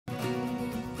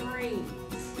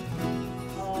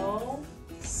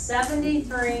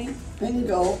73.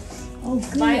 Bingo. Oh,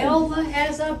 good. Viola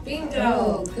has a bingo.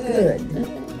 Oh, good.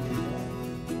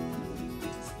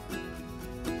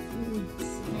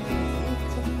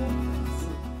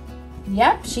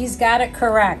 Yep, she's got it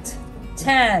correct.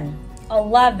 10,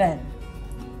 11,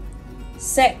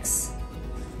 6,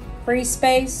 free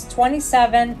space,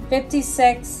 27,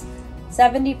 56,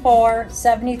 74,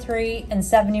 73, and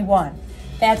 71.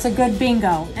 That's a good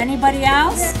bingo. Anybody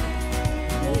else?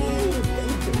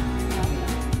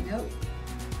 Nope.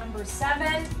 Number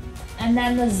 7, and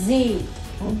then the Z.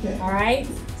 Okay. All right?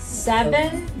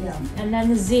 7, Yeah. and then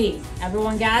the Z.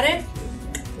 Everyone got it?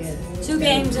 Yeah. 2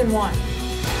 games in 1.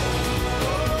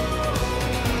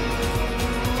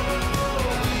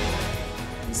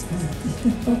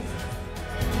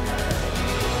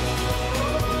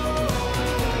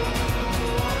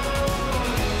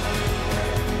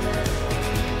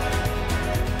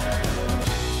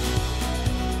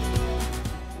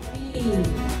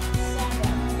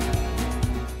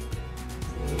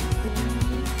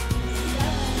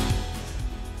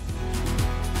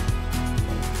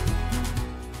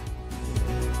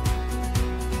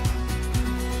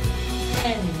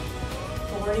 N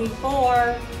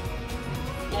 44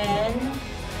 N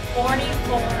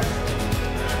 44.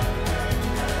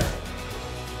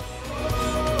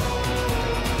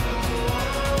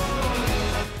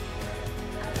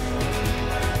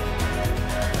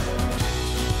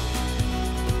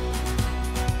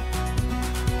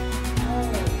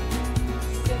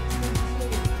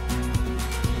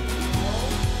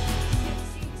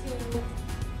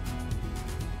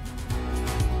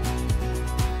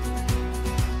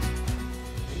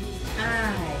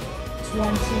 I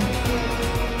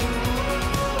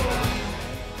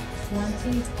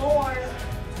 24.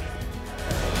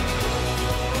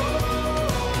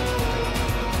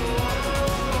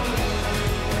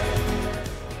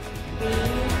 B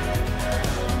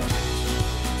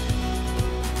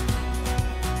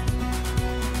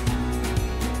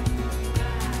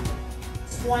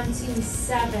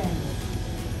 27.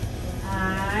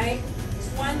 I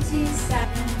 27.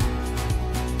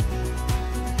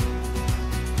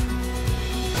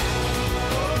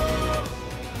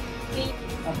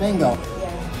 A bingo.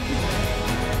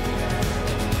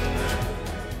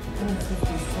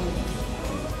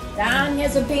 Don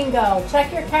has a bingo.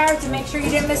 Check your cards and make sure you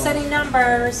didn't miss any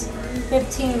numbers.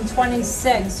 15,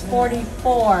 26,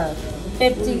 44,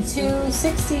 52,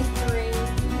 63,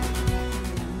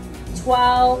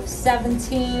 12,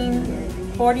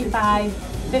 17, 45,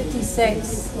 56,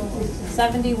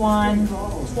 71,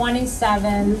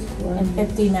 27, and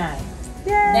 59.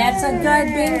 That's a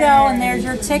good bingo, and there's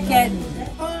your ticket.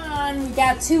 Come on, we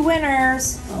got 2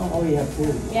 winners. Oh, yeah,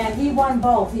 two. Yeah, he won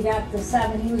both. He got the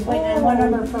 7. He was waiting on one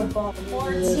number for both.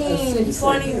 14,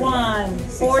 21,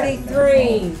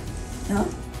 43,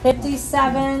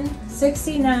 57,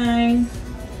 69,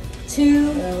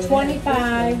 2,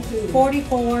 25,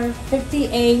 44,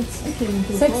 58,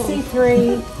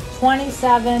 63,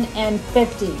 27, and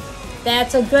 50.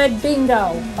 That's a good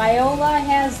bingo. Viola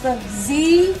has the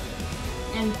Z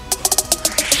and